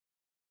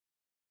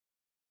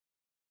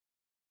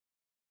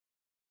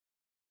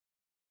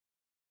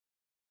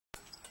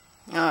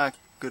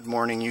Good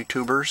morning,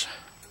 YouTubers.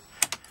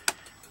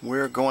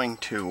 We're going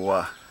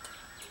to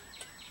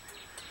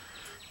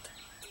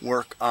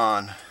work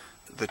on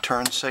the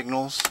turn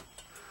signals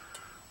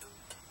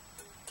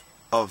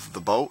of the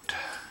boat.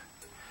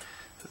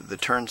 The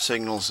turn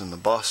signals in the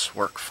bus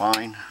work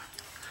fine,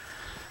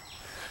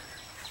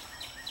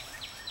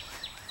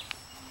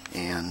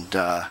 and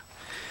the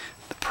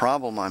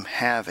problem I'm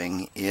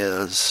having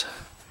is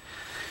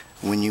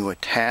when you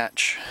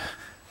attach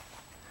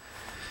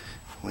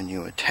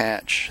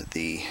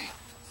the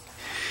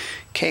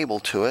cable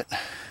to it,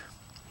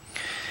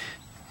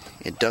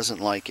 it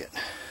doesn't like it.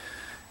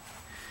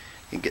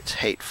 It gets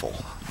hateful.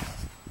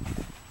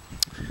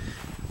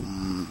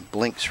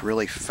 Blinks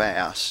really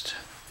fast.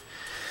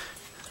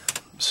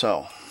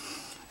 So,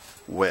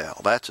 well,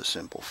 that's a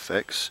simple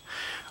fix.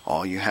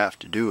 All you have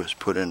to do is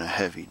put in a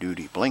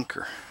heavy-duty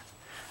blinker.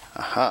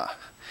 Aha.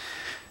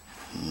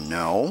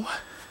 No.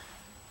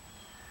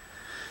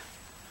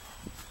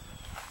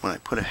 When I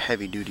put a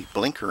heavy-duty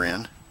blinker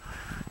in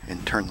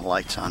and turn the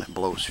lights on, it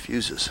blows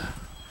fuses.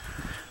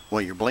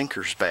 Well, your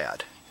blinker's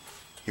bad.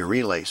 Your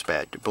relay's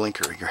bad. Your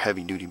blinker, your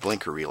heavy-duty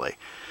blinker relay.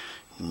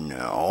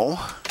 No.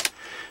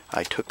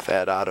 I took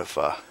that out of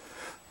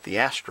the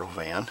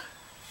Astrovan,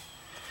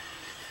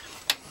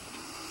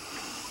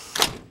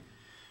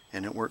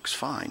 and it works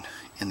fine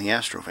in the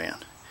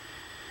Astrovan.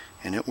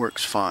 And it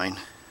works fine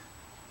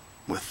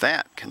with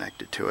that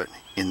connected to it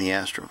in the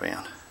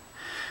Astrovan.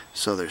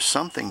 So there's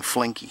something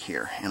flinky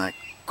here, and I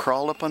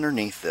crawled up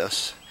underneath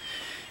this,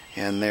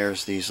 and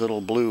there's these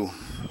little blue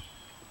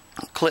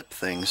clip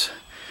things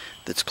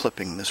that's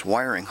clipping this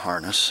wiring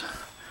harness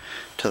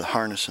to the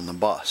harness in the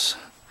bus.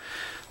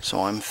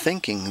 So I'm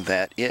thinking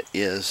that it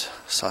is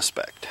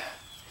suspect.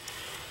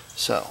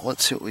 So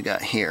let's see what we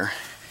got here.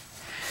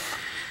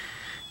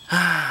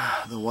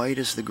 The white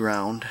is the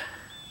ground.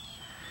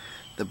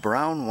 The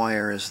brown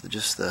wire is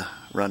just the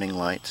running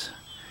lights.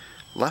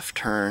 Left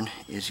turn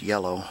is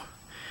yellow.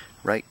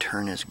 Right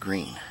turn is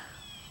green.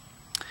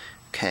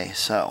 Okay,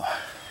 so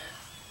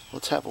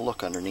let's have a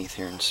look underneath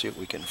here and see what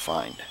we can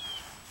find.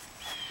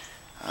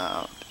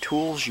 The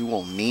tools you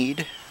will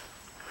need: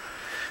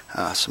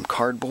 some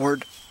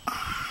cardboard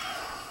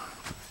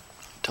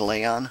to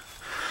lay on,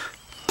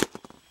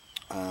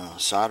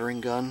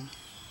 soldering gun,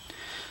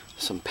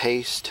 some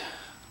paste,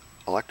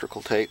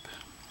 electrical tape,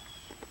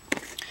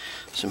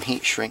 some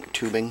heat shrink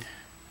tubing,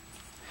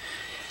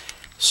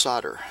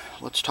 solder.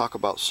 Let's talk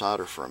about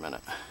solder for a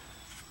minute.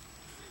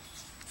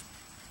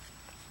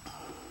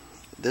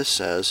 This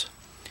says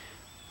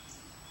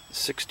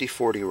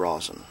 60-40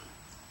 rosin.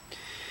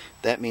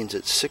 That means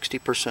it's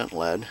 60%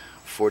 lead,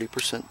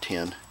 40%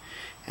 tin,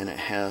 and it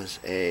has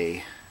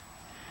a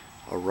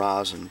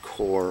rosin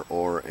core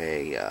or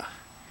a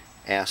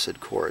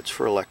acid core. It's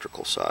for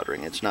electrical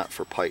soldering. It's not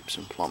for pipes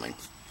and plumbing.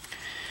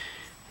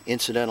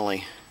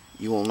 Incidentally,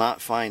 you will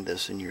not find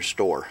this in your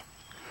store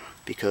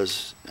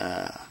because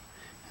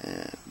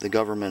the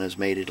government has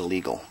made it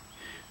illegal.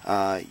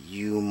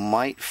 You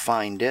might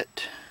find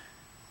it.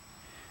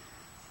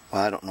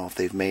 Well, I don't know if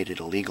they've made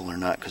it illegal or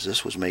not, because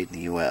this was made in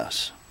the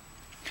U.S.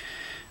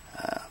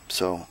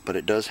 But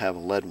it does have a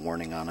lead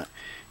warning on it.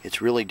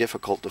 It's really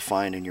difficult to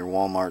find in your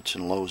Walmarts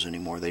and Lowe's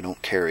anymore. They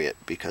don't carry it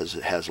because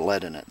it has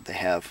lead in it. They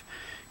have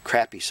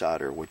crappy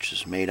solder, which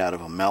is made out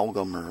of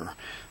amalgam or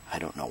I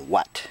don't know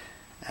what.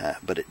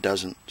 But it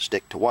doesn't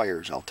stick to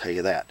wires, I'll tell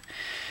you that.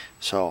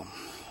 So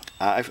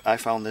I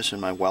found this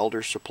in my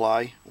welder's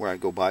supply, where I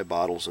go buy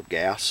bottles of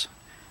gas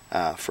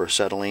for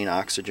acetylene,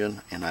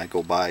 oxygen, and I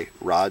go buy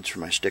rods for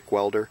my stick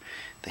welder.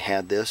 They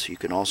had this. You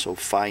can also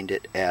find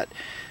it at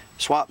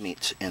swap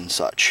meets and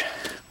such,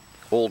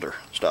 older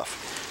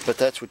stuff. But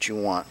that's what you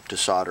want to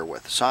solder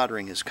with.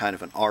 Soldering is kind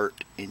of an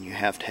art, and you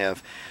have to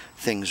have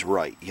things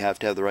right. You have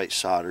to have the right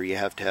solder. You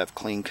have to have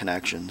clean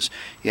connections.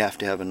 You have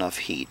to have enough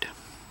heat.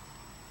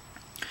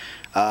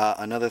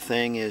 Another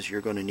thing is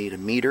you're going to need a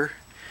meter.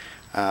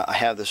 I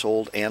have this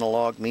old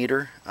analog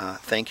meter.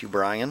 Thank you,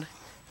 Brian.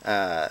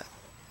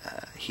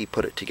 He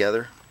put it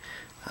together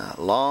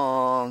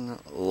long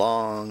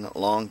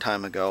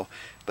time ago,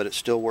 but it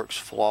still works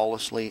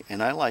flawlessly,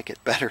 and I like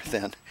it better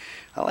than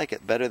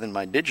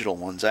my digital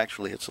ones.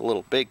 Actually, it's a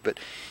little big, but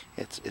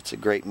it's a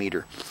great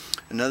meter.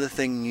 Another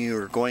thing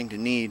you're going to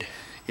need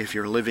if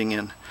you're living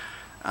in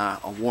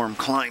a warm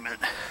climate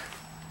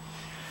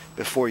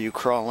before you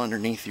crawl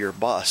underneath your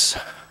bus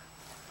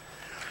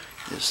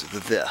is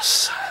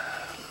this.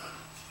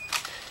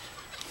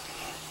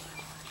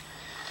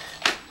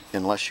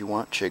 Unless you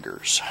want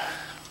chiggers.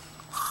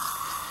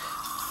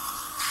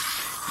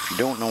 If you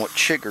don't know what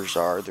chiggers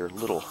are, they're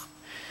little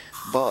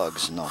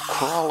bugs, and they'll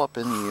crawl up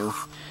in you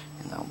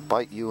and they'll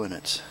bite you, and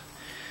it's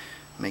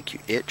make you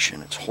itch,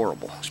 and it's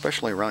horrible,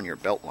 especially around your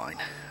belt line.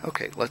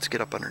 Okay, let's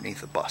get up underneath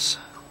the bus.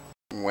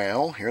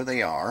 Well, here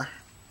they are.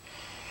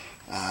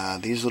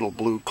 These little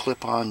blue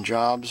clip-on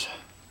jobs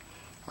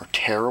are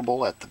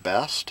terrible at the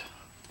best,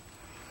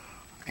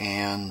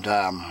 and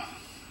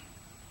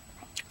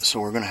so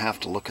we're going to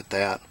have to look at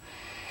that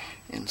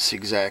and see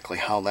exactly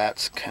how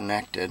that's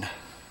connected,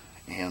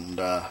 and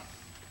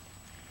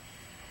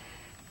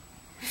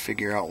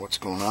figure out what's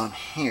going on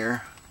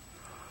here.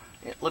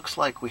 It looks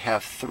like we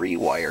have 3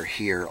 wire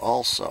here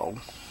also.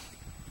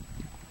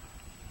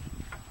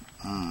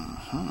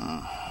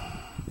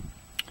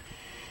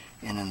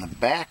 And in the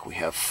back we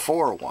have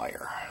 4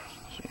 wire.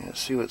 So you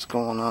see what's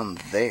going on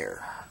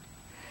there.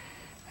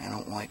 I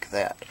don't like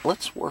that.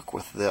 Let's work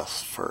with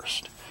this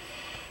first.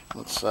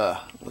 Let's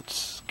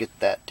get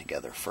that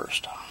together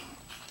first.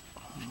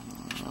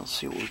 Let's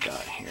see what we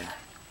got here.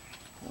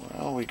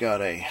 Well, we got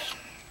no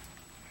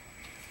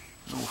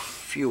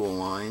fuel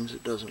lines.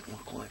 It doesn't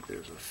look like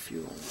there's a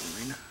fuel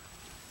line.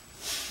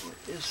 Or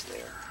is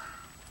there?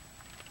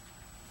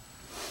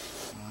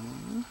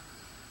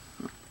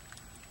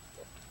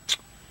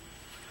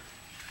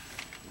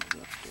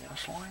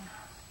 Gas line?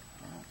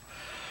 No.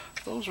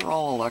 Those are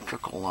all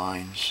electrical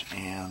lines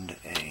and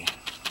a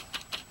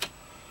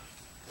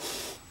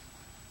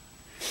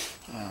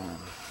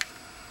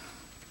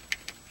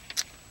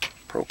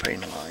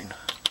propane line.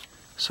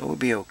 So we'll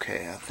be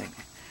okay. I think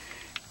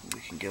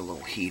we can get a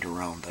little heat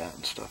around that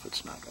and stuff.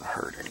 It's not going to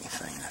hurt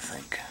anything, I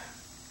think.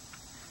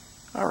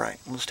 Alright,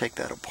 let's take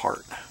that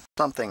apart.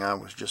 Something I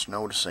was just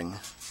noticing.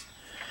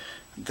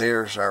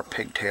 There's our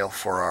pigtail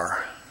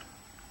for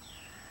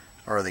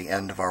or the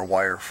end of our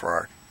wire for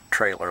our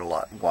trailer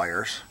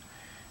wires.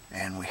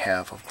 And we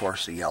have, of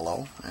course, the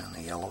yellow, and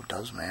the yellow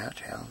does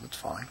match. Yeah, that's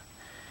fine.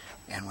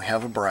 And we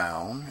have a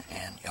brown,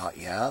 and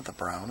yeah, the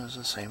brown is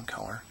the same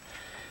color.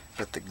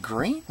 But the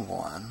green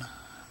one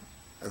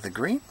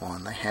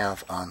they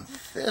have on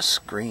this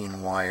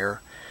green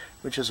wire,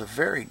 which is a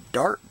very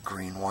dark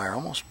green wire,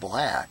 almost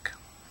black.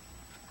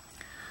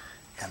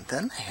 And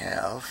then they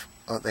have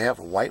a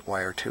white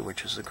wire too,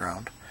 which is the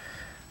ground.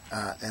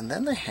 And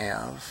then they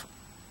have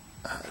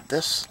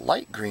this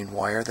light green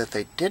wire that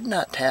they did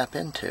not tap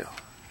into.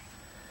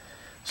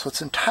 So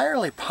it's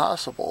entirely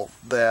possible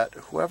that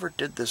whoever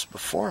did this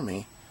before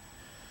me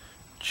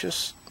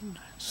just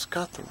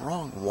got the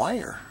wrong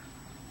wire.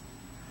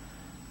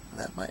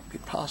 That might be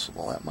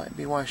possible. That might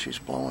be why she's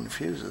blowing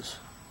fuses.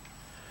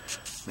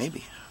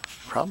 Maybe.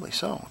 Probably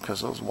so, because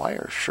those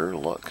wires sure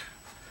look,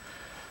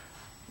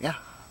 yeah,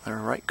 they're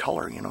the right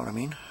color, you know what I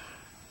mean?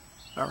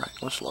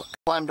 Alright, let's look.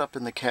 Climbed up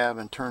in the cab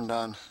and turned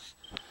on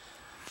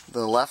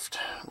the left,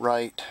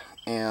 right,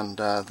 and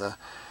the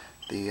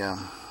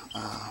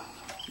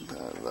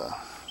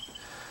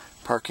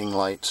parking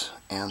lights,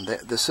 and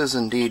this is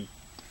indeed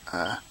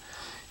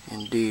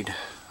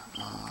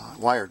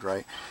wired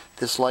right.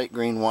 This light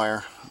green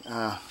wire,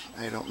 I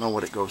don't know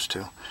what it goes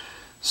to.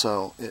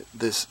 So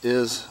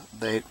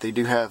they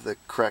do have the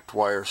correct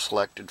wire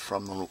selected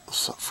from the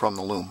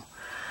loom.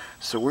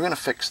 So we're going to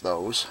fix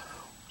those,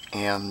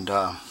 and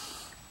we're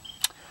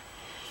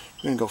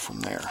going to go from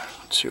there.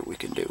 Let's see what we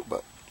can do,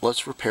 but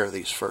let's repair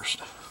these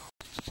first.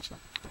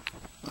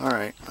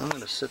 Alright, I'm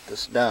going to sit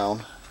this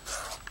down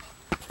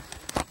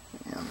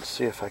and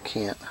see if I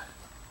can't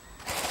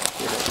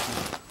get it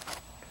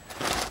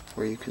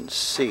where you can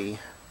see.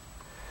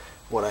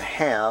 What I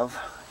have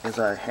is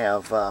the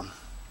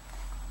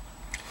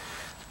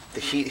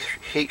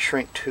heat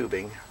shrink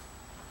tubing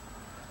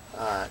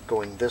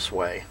going this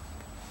way.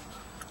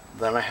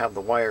 Then I have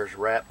the wires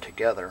wrapped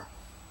together,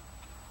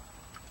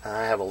 and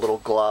I have a little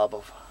glob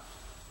of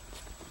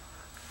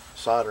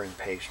soldering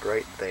paste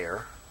right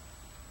there.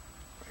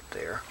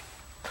 And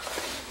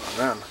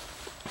then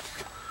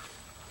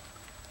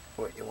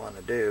what you want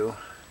to do,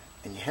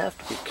 and you have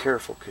to be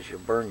careful because you'll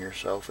burn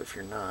yourself if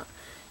you're not,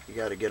 you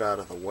got to get out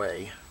of the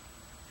way.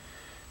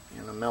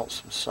 You're gonna melt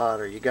some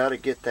solder. You got to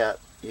get that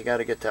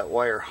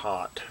wire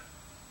hot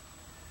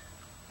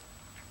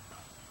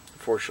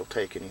before she'll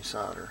take any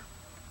solder.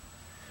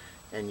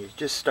 And you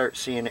just start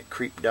seeing it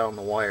creep down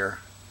the wire,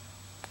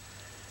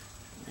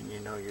 and you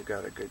know you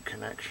got a good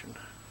connection.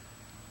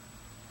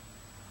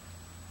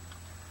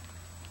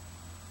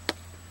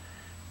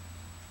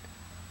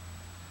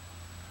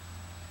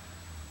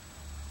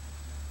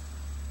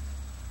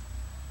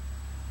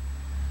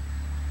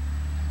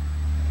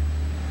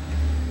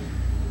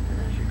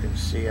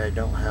 See, I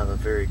don't have a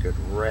very good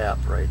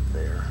wrap right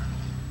there.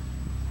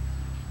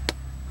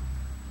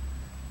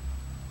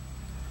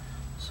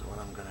 So what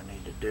I'm going to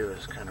need to do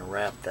is kind of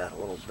wrap that a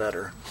little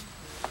better.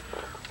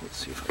 Let's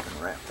see if I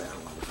can wrap that a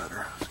little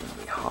better. It's going to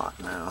be hot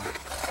now.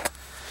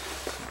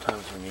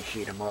 Sometimes when you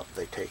heat them up,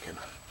 they take and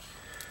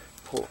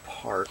pull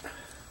apart.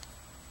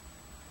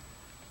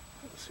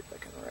 Let's see if I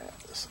can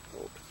wrap this a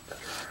little bit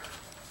better.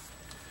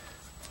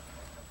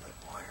 That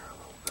wire a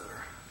little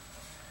better.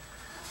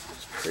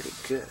 It's pretty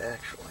good,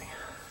 actually.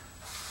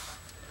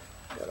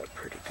 Got a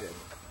pretty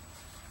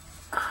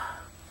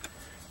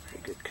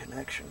good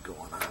connection going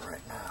on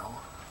right now.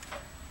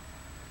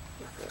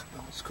 With it.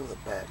 Now let's go to the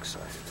back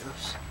side of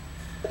this.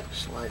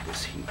 Slide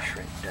this heat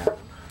shrink down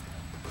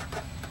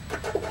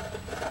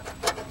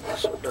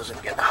so it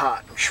doesn't get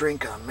hot and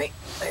shrink on me.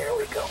 There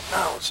we go.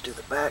 Now let's do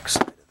the back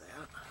side of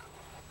that.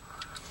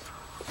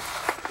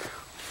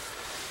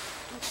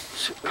 Let's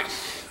see what we can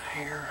do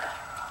here.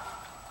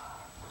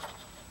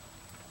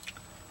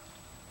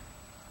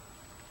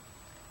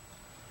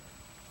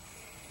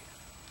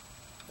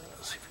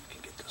 Let's see if we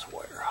can get this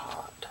wire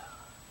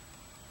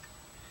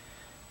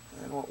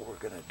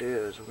going to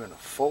do is we're going to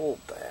fold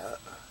that.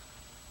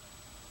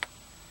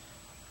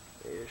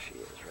 There she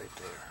is right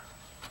there.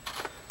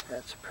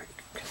 That's a pretty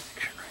good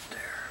connection right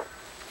there.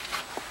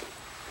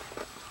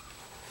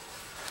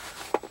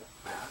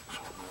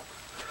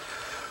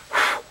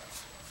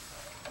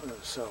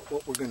 So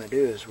what we're going to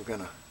do is we're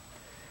going to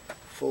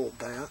fold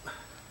that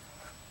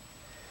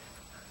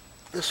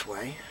this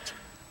way,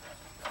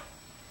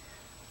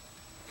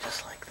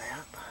 just like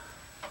that.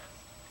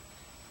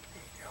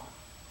 There you go.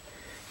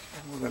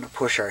 And we're going to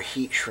push our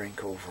heat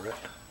shrink over it,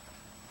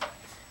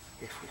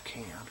 if we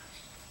can.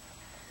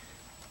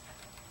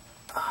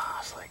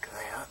 It's like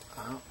that.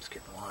 Oh, it's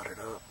getting watered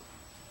up.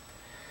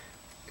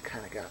 It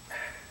kind of got...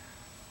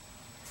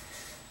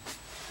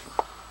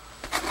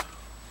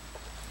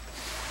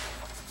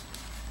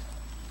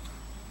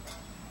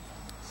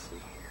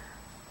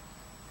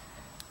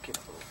 Get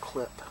a little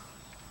clip.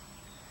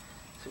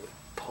 See if we can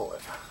pull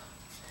it.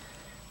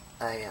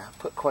 I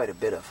put quite a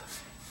bit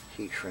of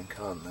heat shrink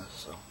on this,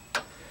 so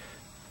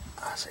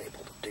I was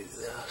able to do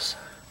this.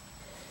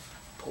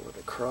 Pull it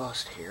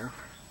across here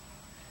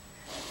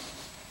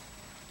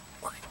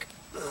like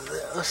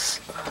this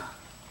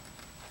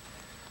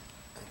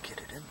and get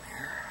it in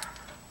there.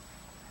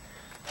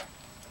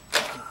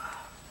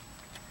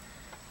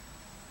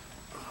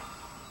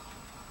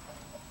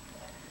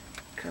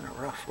 Kind of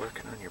rough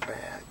working on your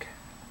bag.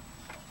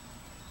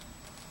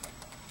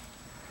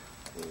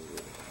 Yeah.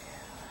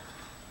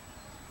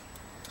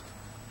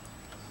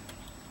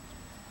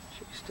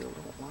 She still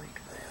don't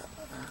like that.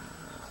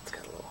 It's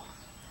got a little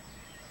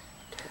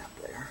tap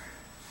there.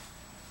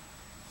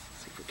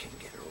 Let's see if we can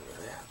get her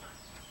over that.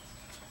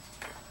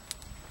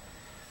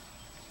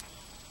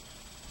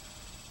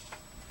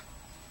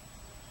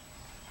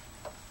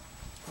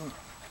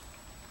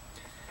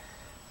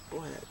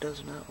 Boy, that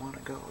does not want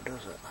to go,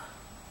 does it?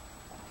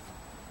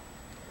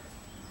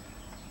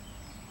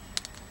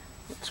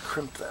 Let's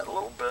crimp that a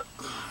little bit.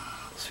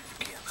 Let's see if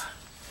we can,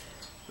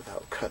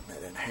 without cutting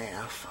it in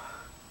half.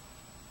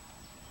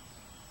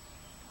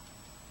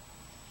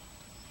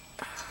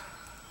 There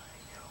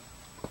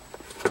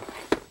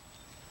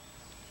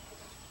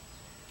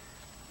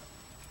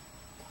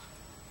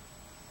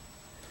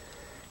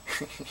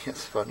you go.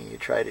 It's funny, you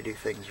try to do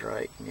things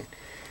right and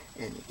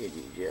you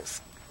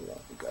just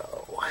won't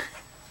go.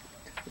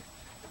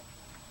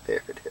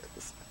 There it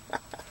is.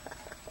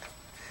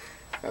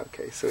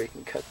 Okay, so we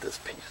can cut this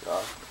piece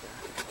off.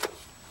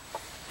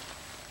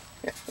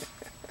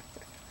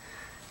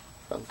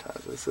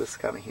 Sometimes it's just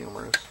kind of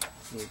humorous.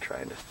 You're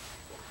trying to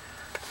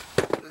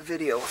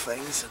video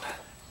things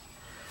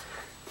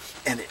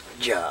and it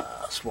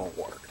just won't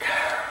work.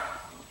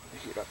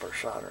 Heat up our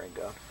soldering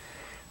gun.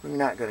 We're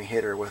not going to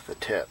hit her with the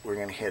tip. We're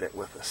going to hit it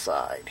with the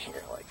side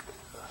here like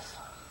this.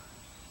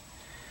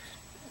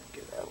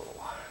 Give that a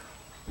little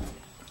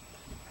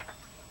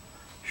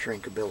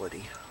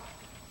shrinkability.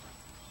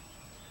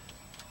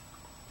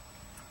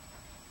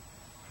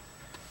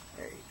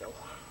 There you go.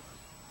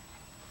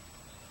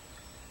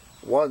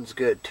 One's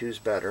good, two's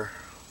better.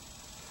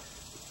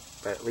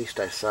 But at least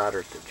I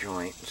soldered the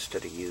joint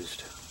instead of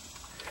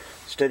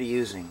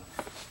using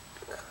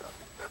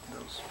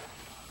those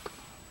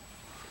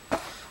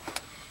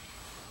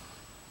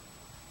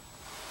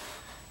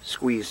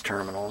squeeze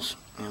terminals,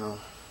 you know.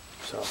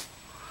 So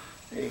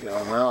there you go.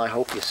 Well, I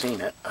hope you've seen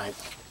it. I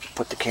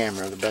put the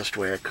camera the best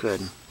way I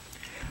could.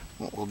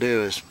 What we'll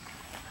do is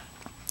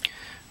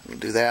we'll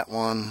do that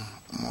one.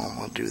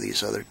 We'll do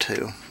these other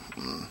two.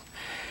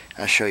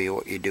 I'll show you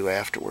what you do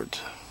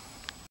afterwards.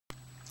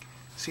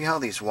 See how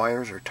these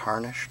wires are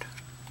tarnished?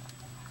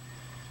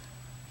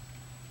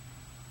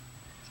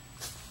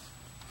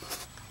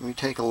 You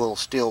take a little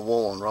steel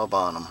wool and rub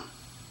on them.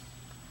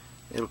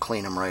 It'll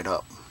clean them right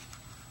up.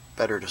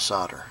 Better to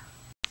solder.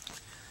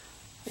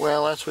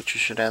 Well, that's what you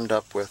should end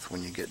up with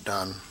when you get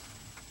done.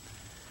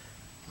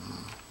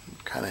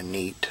 Kind of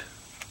neat.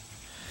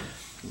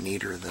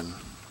 Neater than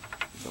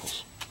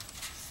those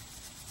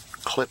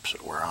clips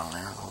that were on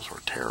there. Those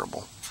were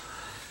terrible.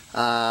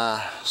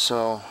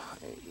 So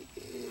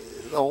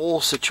the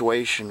whole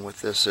situation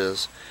with this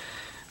is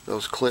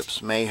those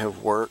clips may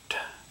have worked,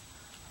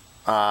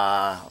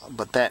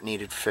 but that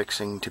needed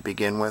fixing to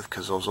begin with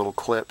because those little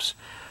clips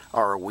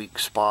are a weak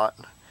spot.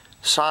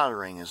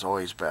 Soldering is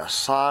always best.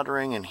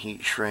 Soldering and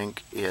heat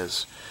shrink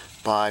is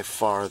by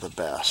far the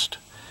best.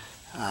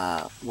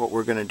 What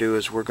we're going to do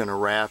is we're going to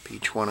wrap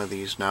each one of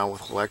these now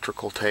with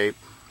electrical tape.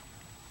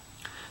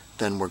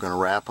 Then we're going to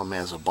wrap them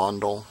as a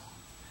bundle,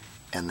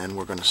 and then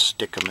we're going to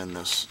stick them in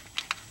this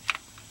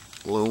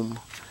loom,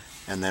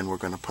 and then we're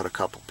going to put a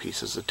couple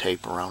pieces of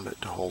tape around it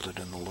to hold it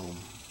in the loom.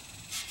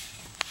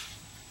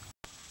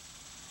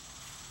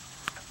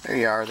 There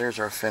you are. There's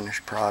our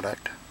finished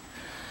product.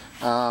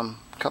 A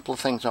couple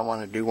of things I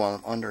want to do while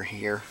I'm under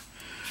here.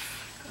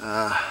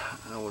 I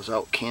was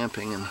out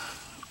camping and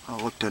I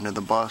looked under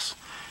the bus,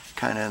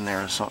 kind of in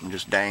there was something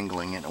just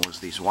dangling, and it was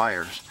these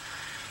wires,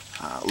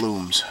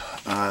 looms.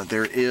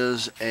 There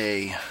is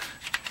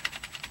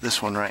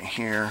this one right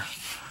here,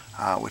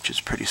 which is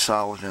pretty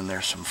solid, and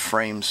there's some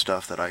frame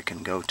stuff that I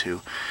can go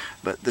to.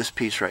 But this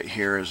piece right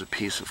here is a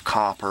piece of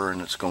copper,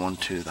 and it's going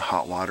to the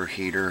hot water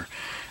heater,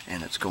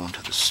 and it's going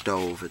to the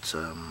stove. It's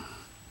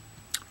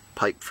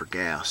pipe for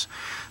gas.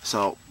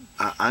 So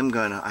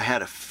I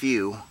had a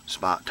few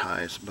spot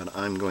ties, but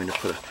I'm going to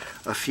put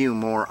a few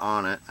more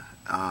on it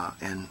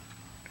and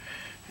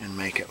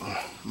make it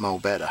mo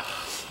better.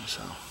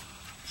 So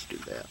let's do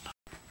that.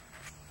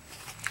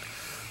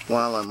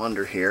 While I'm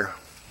under here,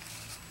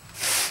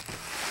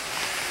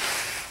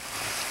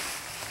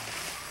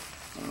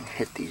 I'll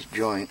hit these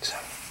joints.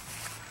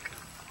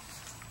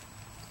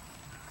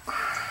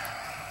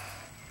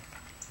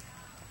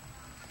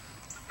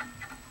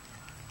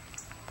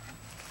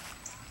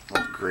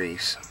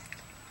 Grease.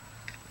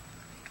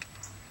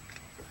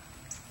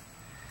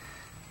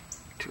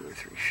 2 or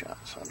 3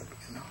 shots ought to be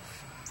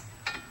enough.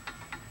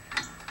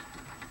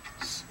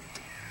 Let's see.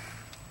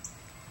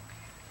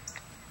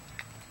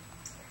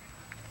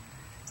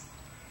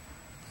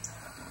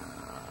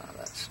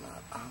 That's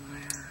not on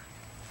there.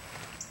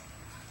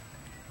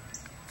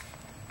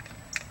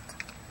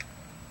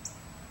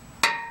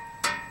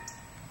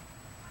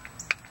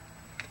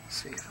 Let's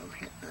see if I'm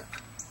hitting it.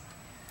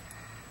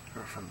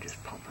 Or if I'm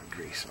just pumping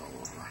grease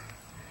all over.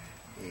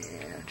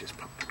 Yeah, just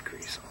pumping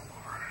grease all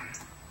over.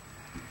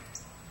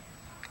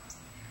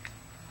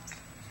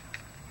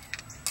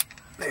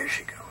 There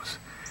she goes.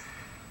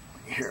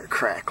 When you hear a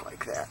crack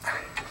like that,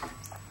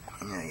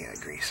 now you got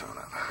grease on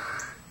it.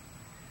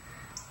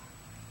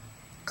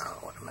 Oh,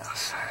 what a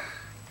mess.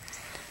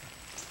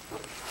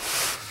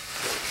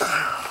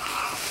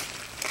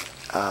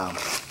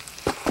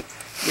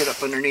 Get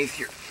up underneath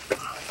your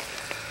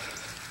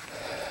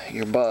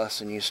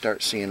bus and you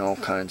start seeing all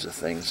kinds of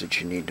things that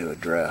you need to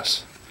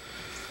address.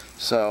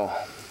 So,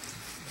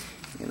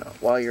 you know,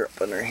 while you're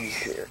up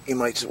underneath here, you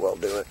might as well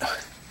do it.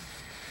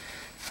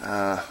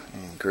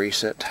 And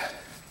grease it.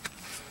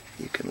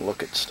 You can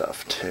look at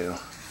stuff too.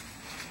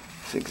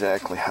 It's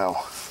exactly how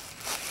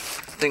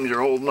things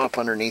are holding up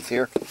underneath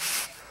here.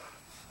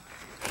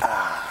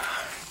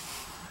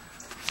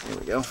 There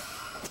we go.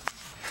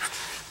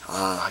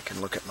 I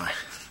can look at my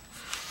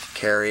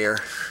carrier.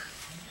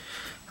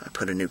 I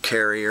put a new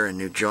carrier and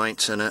new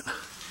joints in it.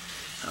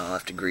 I'll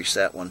have to grease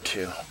that one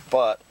too.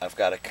 But I've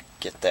got to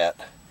get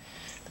that.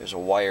 There's a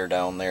wire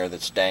down there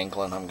that's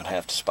dangling. I'm going to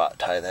have to spot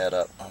tie that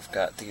up. I've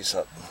got these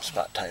up,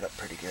 spot tied up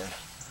pretty good.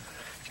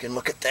 You can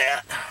look at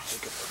that. You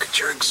can look at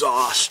your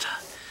exhaust.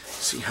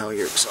 See how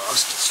your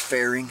exhaust is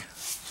faring.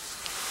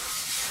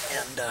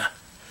 And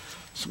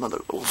some other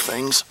little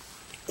things.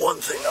 One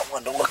thing I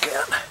wanted to look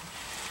at.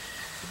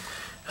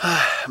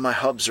 My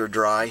hubs are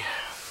dry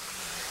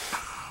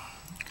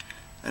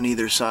on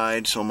either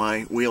side, so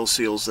my wheel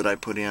seals that I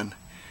put in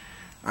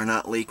are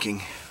not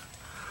leaking.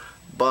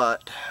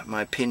 But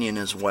my pinion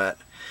is wet.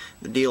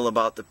 The deal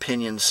about the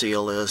pinion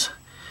seal is,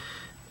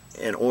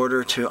 in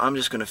order to, I'm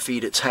just going to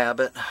feed its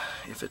habit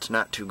if it's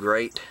not too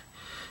great,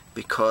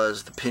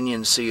 because the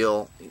pinion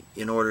seal,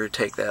 in order to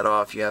take that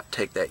off, you have to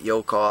take that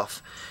yoke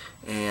off,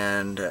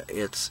 and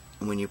it's,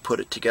 when you put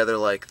it together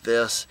like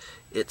this,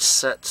 it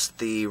sets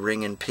the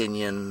ring and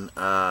pinion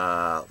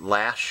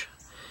lash.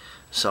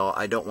 So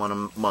I don't want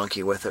to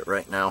monkey with it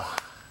right now.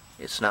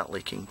 It's not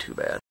leaking too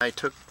bad. I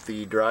took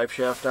the drive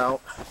shaft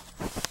out.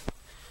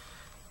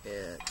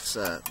 It's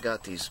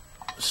got these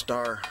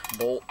star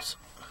bolts,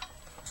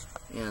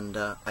 and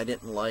I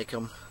didn't like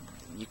them.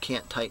 You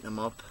can't tighten them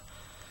up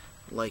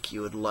like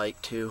you would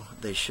like to.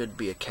 They should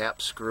be a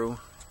cap screw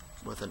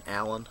with an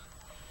Allen,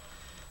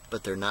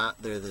 but they're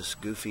not. They're this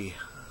goofy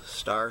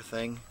star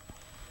thing,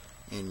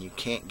 and you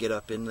can't get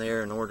up in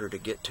there in order to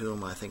get to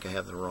them. I think I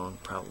have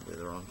probably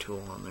the wrong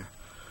tool on there.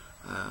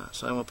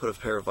 So I'm going to put a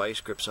pair of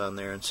vice grips on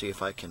there and see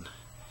if I can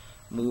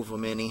move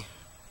them any.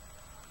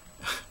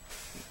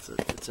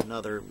 It's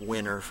another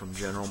winner from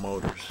General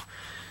Motors.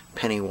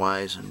 Penny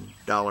wise and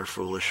dollar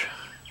foolish.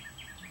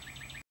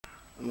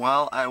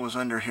 While I was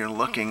under here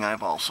looking,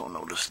 I've also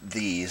noticed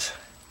these.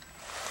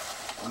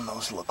 And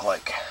those look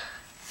like...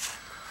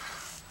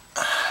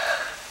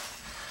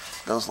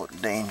 those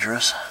look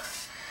dangerous.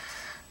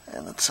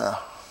 And it's an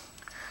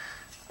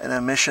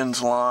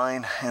emissions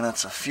line, and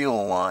it's a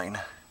fuel line.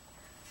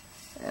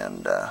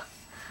 And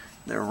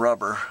they're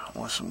rubber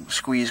with some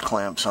squeeze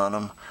clamps on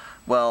them.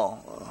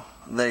 Well,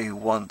 they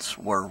once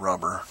were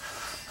rubber.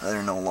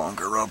 They're no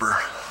longer rubber.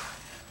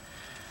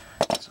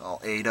 It's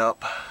all ate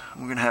up.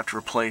 We're going to have to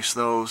replace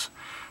those.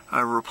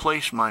 I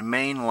replaced my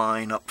main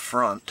line up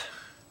front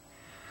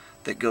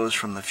that goes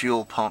from the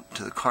fuel pump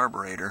to the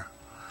carburetor,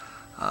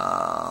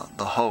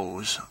 the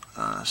hose,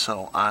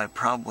 so I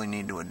probably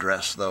need to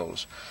address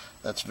those.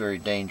 That's very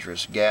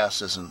dangerous.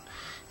 Gas isn't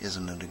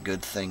a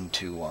good thing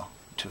to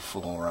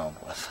fool around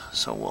with.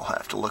 So we'll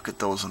have to look at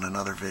those in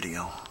another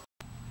video.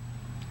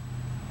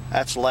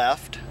 That's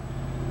left.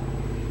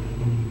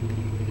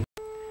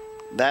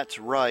 That's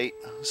right.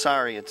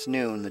 Sorry, it's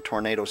noon. The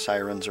tornado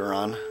sirens are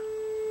on.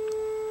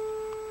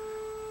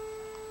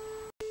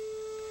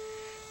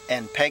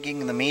 And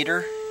pegging the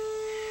meter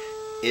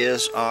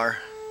is our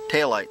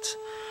taillights.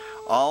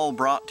 All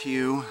brought to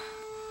you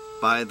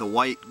by the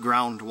white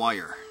ground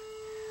wire.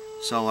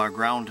 So our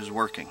ground is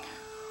working.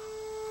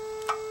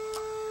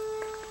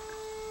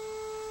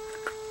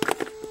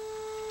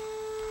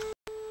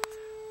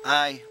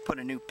 I put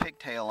a new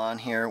pigtail on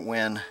here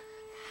when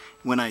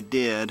I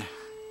did.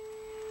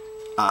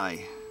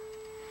 I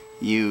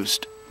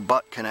used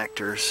butt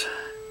connectors,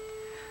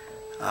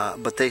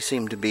 but they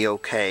seem to be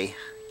okay.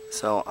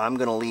 So I'm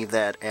going to leave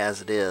that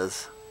as it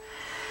is.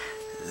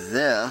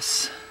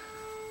 This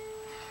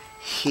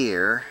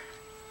here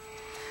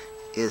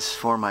is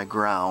for my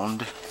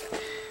ground,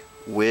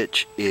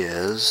 which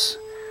is,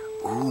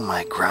 ooh,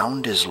 my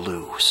ground is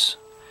loose.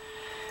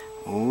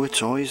 Ooh,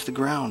 it's always the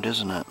ground,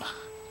 isn't it?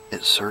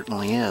 It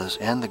certainly is,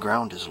 and the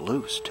ground is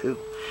loose too.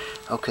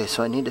 Okay,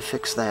 so I need to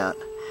fix that.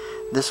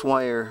 This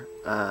wire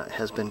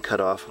has been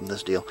cut off from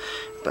this deal,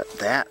 but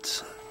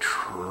that's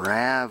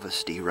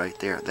travesty right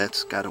there.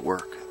 That's got to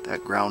work.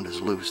 That ground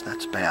is loose.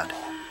 That's bad.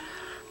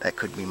 That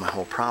could be my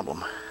whole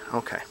problem.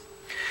 Okay.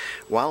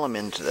 While I'm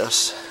into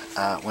this,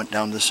 went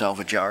down to the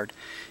salvage yard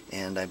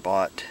and I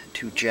bought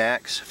 2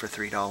 jacks for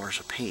 $3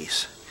 a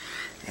piece,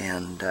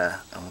 and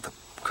with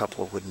a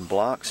couple of wooden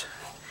blocks.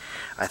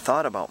 I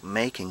thought about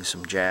making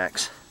some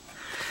jacks,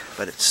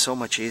 but it's so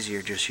much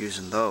easier just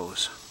using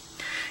those.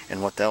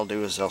 And what they'll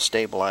do is they'll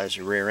stabilize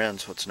your rear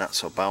end so it's not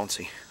so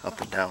bouncy up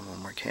and down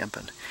when we're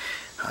camping.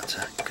 It's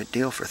a good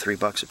deal for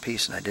 $3 a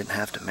piece, and I didn't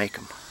have to make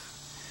them.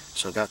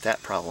 So got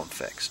that problem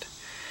fixed.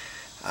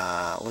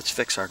 Let's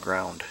fix our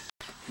ground.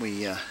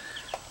 We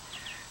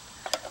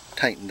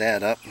tightened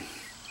that up.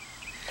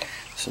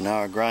 So now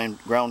our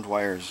ground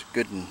wire is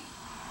good and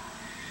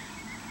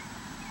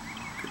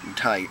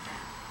tight.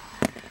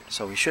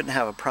 So we shouldn't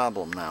have a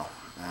problem now.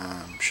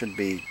 Should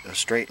be a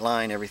straight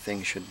line,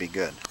 everything should be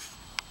good.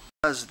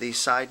 Because these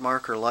side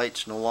marker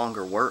lights no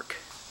longer work,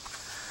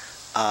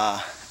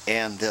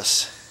 and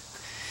this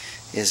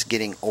is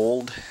getting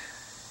old.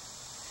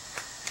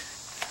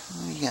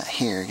 What do you got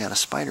here? You got a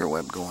spider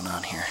web going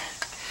on here.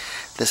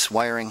 This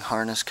wiring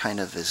harness kind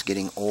of is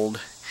getting old,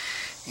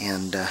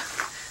 and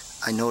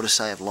I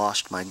notice I have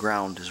lost my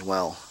ground as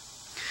well.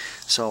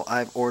 So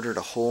I've ordered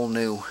a whole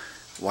new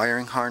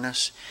wiring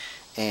harness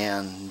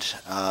and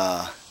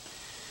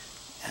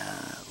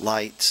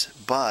lights,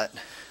 but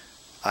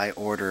I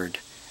ordered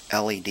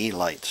LED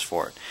lights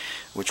for it,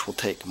 which will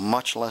take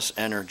much less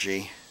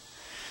energy,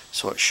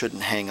 so it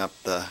shouldn't hang up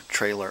the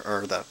trailer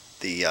or the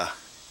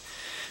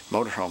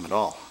motorhome at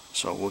all.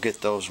 So we'll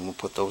get those and we'll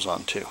put those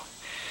on too.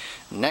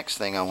 Next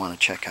thing I want to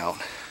check out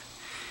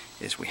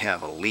is we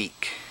have a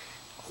leak,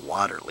 a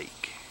water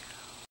leak.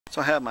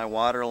 So I have my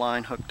water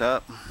line hooked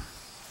up.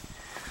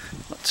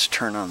 Let's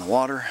turn on the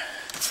water.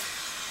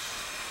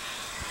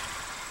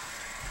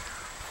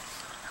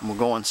 And we'll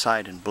go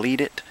inside and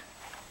bleed it.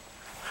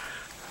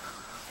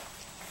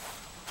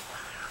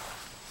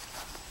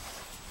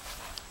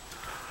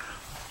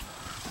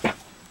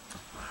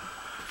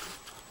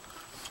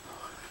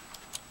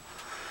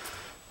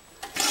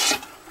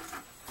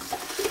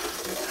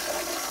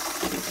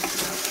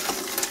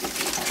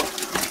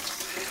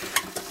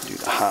 Do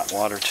the hot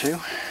water too.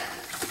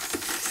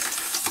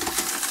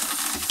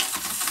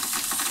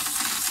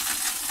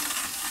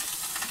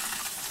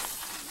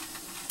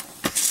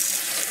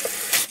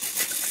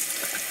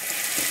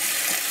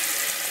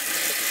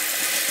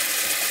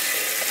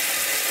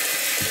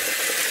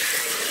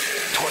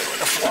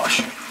 Flush.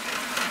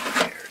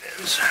 There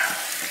it is.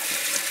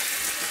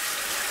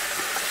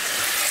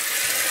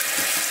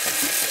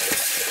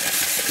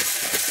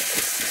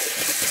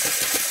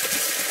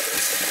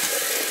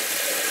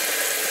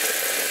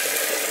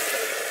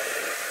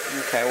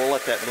 Okay, we'll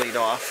let that bleed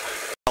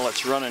off. While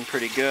it's running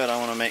pretty good, I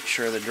want to make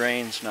sure the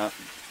drain's not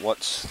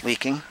what's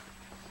leaking.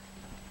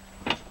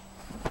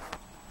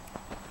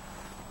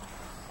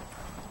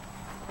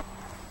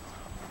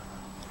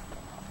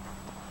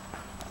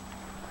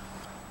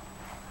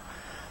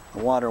 The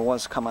water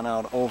was coming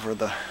out over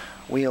the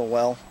wheel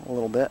well a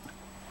little bit.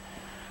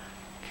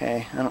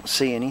 Okay, I don't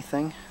see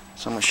anything,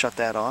 so I'm going to shut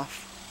that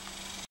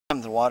off.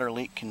 The water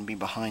leak can be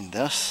behind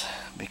this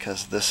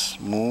because this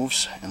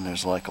moves and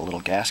there's like a little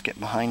gasket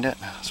behind it.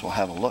 So we'll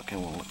have a look,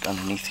 and we'll look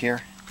underneath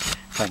here.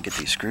 If I can get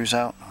these screws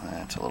out,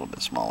 it's a little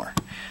bit smaller.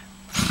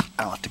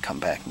 I'll have to come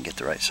back and get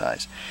the right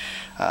size.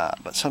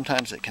 But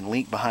sometimes it can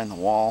leak behind the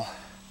wall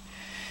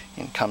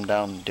and come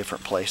down in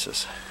different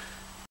places.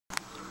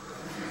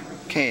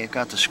 Okay, I've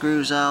got the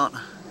screws out.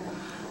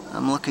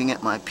 I'm looking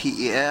at my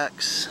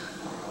PEX.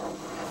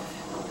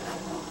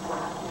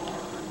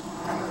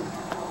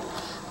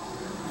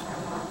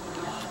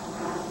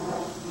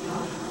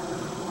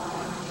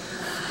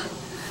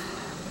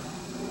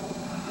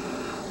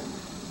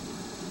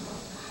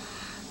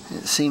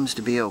 It seems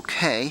to be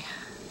okay.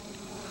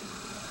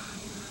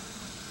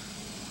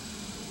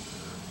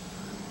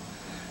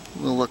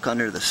 We'll look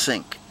under the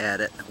sink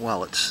at it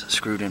while it's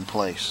screwed in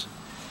place.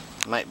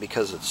 It might,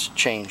 because it's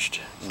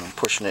changed, you know,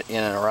 pushing it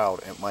in or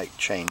out, it might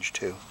change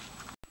too.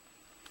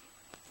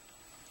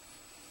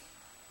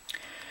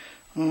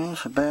 Well,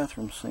 the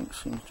bathroom sink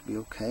seems to be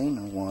okay.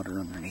 No water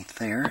underneath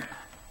there.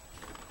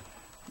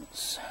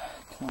 Let's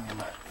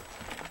climb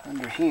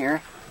under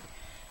here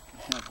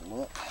and have a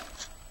look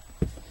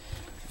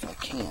if I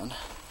can.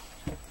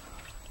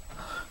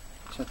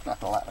 There's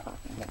not a lot of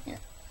hooking in here.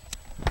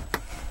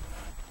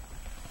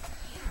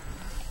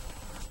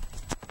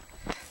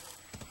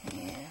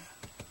 Yeah.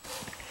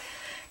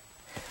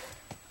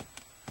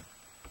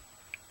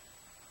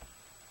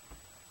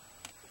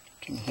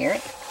 Can you hear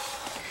it?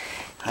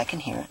 I can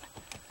hear it.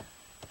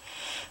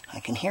 I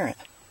can hear it.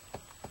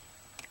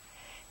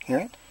 Hear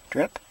it?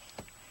 Drip?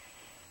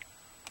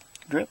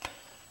 Drip?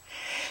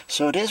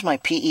 So it is my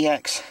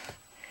PEX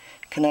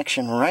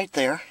connection right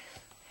there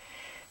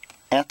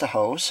at the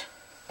hose.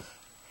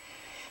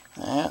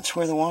 That's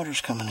where the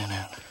water's coming in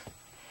at.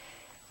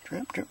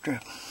 Drip, drip,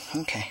 drip.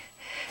 Okay.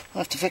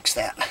 We'll have to fix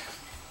that.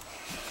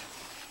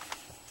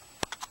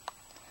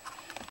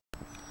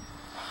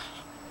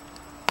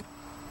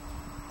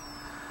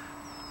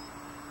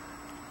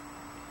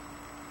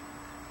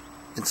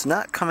 It's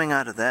not coming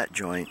out of that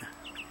joint.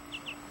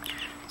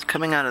 It's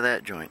coming out of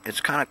that joint.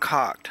 It's kind of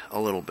cocked a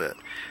little bit.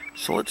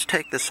 So let's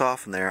take this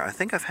off in there. I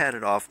think I've had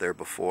it off there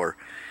before.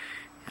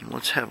 And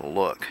let's have a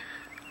look.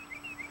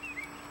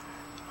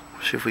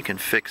 See if we can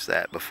fix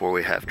that before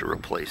we have to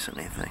replace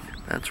anything.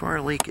 That's where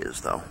our leak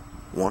is, though.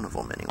 One of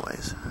them,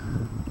 anyways.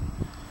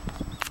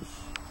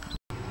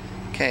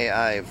 Okay,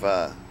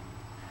 I've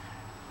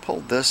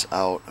pulled this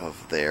out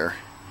of there.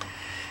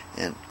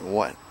 And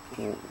what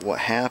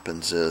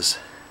happens is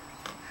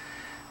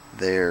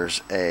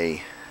there's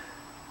a...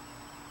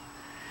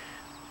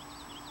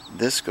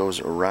 This goes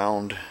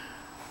around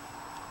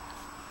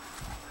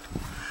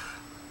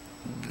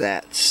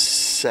that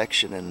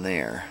section in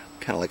there,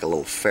 kind of like a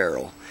little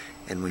ferrule.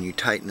 And when you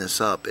tighten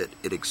this up,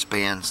 it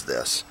expands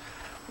this.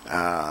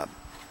 I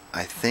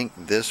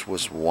think this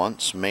was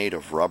once made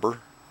of rubber,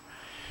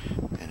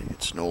 and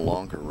it's no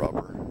longer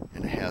rubber,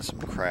 and it has some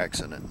cracks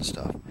in it and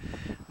stuff.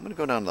 I'm going to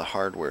go down to the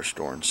hardware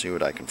store and see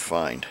what I can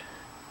find.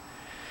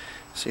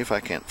 See if I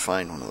can't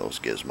find one of those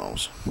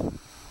gizmos.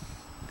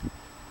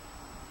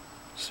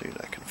 See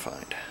what I can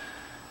find.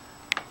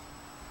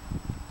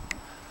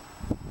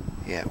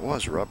 Yeah, it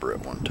was rubber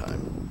at one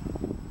time,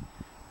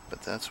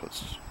 but that's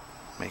what's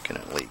making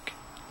it leak.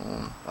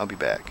 I'll be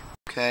back.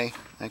 Okay,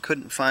 I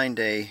couldn't find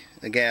a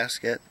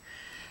gasket.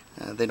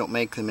 They don't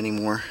make them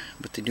anymore,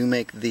 but they do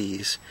make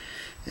these.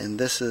 And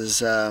this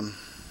is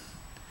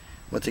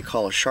what they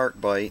call a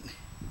shark bite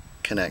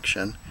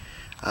connection.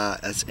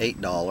 That's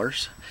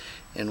 $8.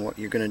 And what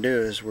you're going to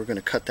do is we're going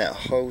to cut that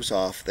hose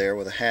off there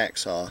with a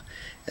hacksaw,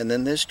 and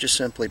then this just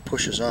simply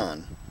pushes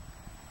on.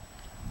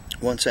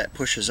 Once that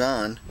pushes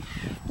on,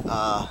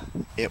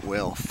 it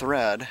will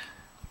thread.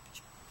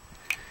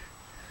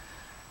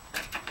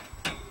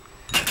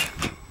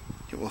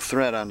 It will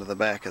thread onto the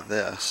back of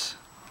this.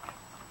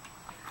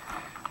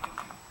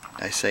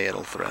 I say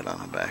it'll thread on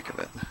the back of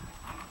it.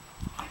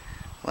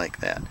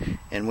 Like that.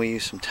 And we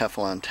use some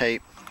Teflon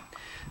tape,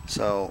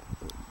 so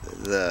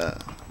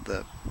the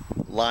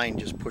line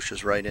just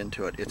pushes right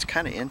into it. It's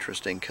kind of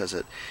interesting because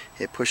it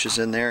pushes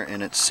in there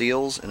and it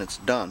seals and it's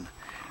done.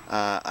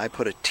 I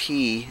put a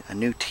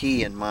new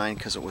T in mine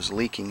because it was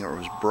leaking or it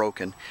was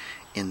broken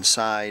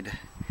inside,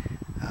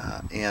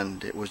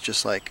 and it was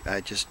just like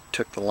I just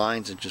took the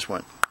lines and just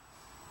went,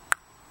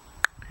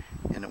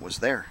 and it was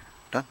there,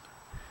 done,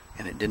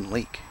 and it didn't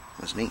leak.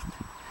 It was neat.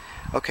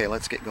 Okay,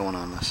 let's get going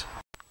on this.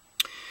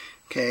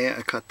 Okay,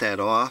 I cut that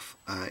off.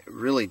 I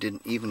really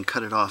didn't even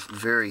cut it off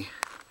very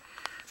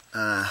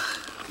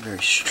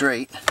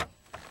straight,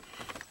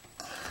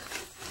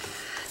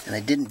 and I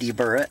didn't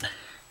deburr it,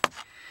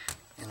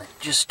 and I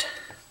just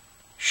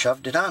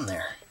shoved it on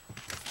there,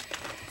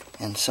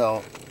 and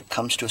so it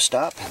comes to a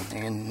stop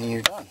and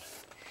you're done,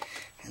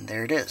 and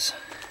there it is.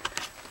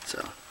 So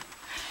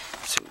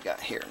let's see what we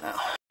got here now.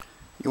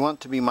 You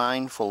want to be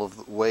mindful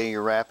of the way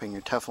you're wrapping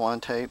your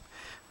Teflon tape,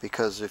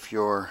 because if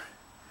you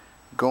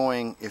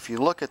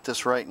look at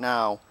this right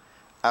now,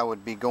 I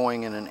would be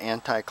going in an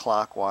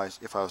anti-clockwise,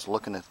 if I was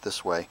looking at it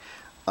this way,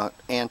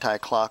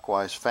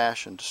 anti-clockwise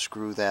fashion to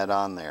screw that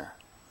on there.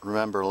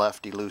 Remember,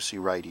 lefty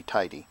loosey, righty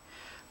tighty.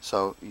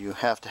 So you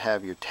have to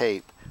have your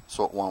tape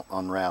so it won't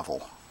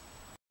unravel.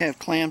 I have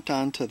clamped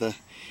onto the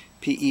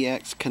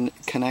PEX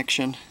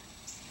connection,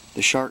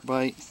 the shark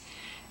bite,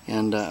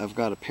 and I've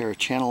got a pair of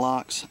channel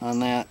locks on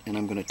that, and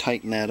I'm going to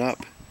tighten that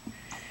up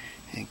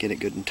and get it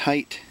good and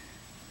tight.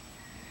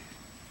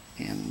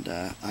 And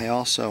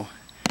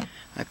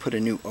I put a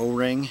new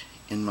O-ring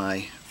in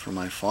for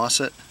my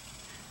faucet,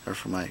 or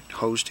for my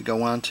hose to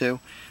go onto.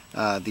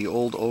 The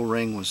old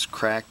O-ring was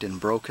cracked and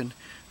broken,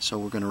 so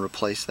we're going to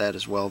replace that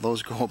as well.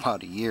 Those go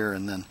about a year,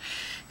 and then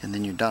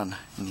you're done.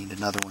 You need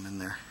another one in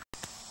there.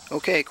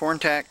 Okay, corn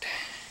tacked.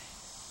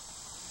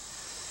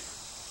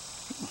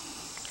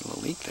 A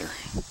little leak there.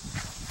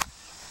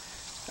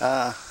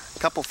 A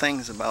couple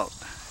things about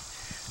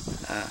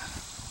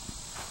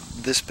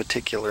this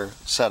particular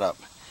setup.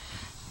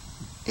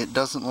 It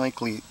doesn't like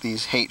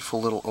these hateful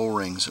little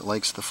O-rings. It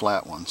likes the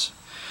flat ones.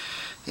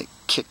 It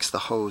kicks the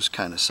hose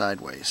kind of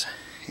sideways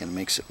and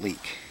makes it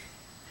leak.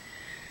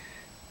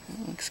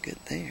 That looks good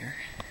there.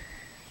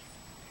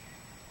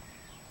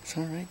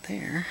 So right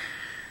there,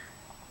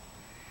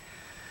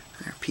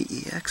 our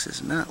PEX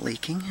is not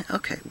leaking.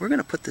 Okay, we're going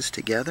to put this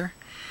together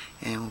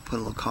and we'll put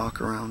a little caulk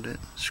around it,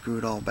 screw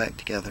it all back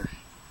together.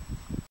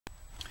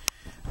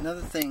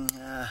 Another thing,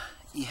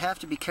 you have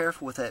to be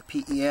careful with that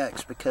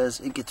PEX because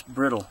it gets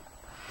brittle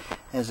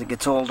as it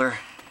gets older.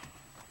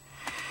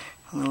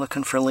 We're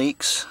looking for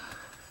leaks.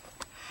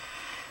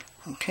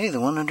 Okay,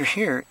 the one under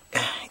here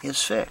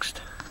is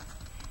fixed.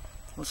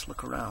 Let's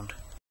look around.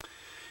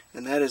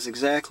 And that is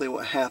exactly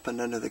what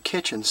happened under the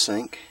kitchen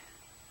sink.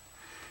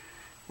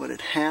 What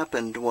had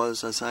happened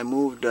was, as I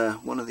moved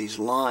one of these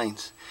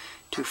lines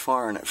too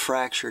far and it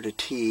fractured a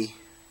T.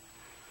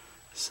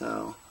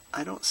 So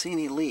I don't see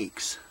any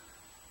leaks,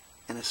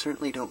 and I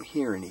certainly don't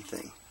hear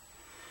anything.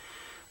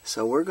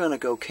 So we're going to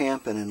go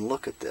camping and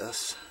look at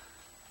this,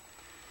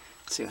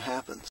 see what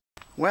happens.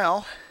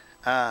 Well,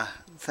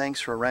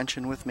 thanks for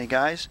wrenching with me,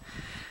 guys.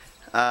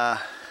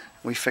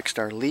 We fixed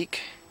our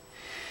leak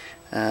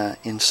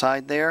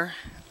inside there.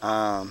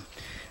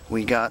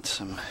 We got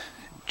some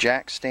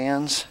jack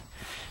stands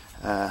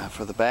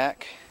for the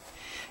back,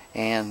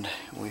 and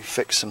we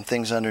fixed some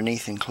things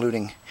underneath,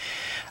 including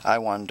I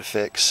wanted to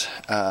fix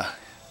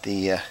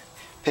the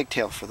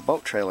pigtail for the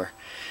boat trailer.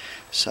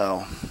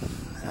 So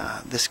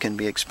this can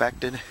be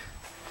expected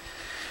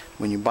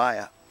when you buy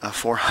a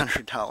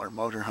 $400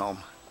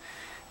 motorhome.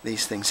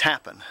 These things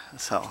happen.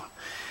 So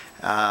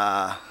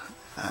a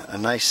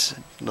nice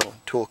little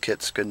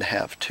toolkit's good to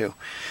have too.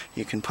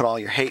 You can put all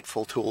your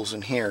hateful tools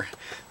in here,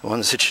 the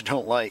ones that you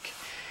don't like,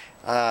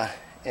 but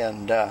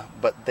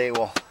they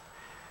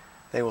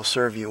will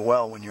serve you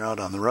well when you're out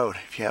on the road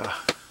if you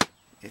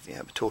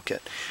have a toolkit.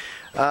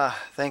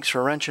 Thanks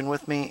for wrenching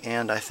with me,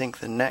 and I think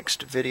the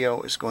next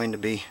video is going to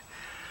be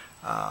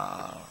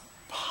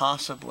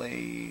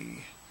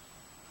possibly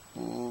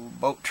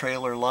boat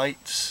trailer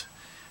lights,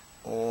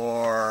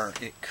 or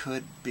it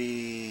could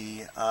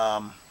be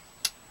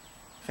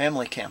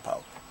family camp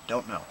out.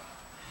 Don't know.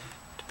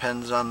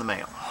 Depends on the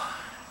mail.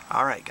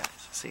 Alright guys,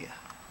 see ya.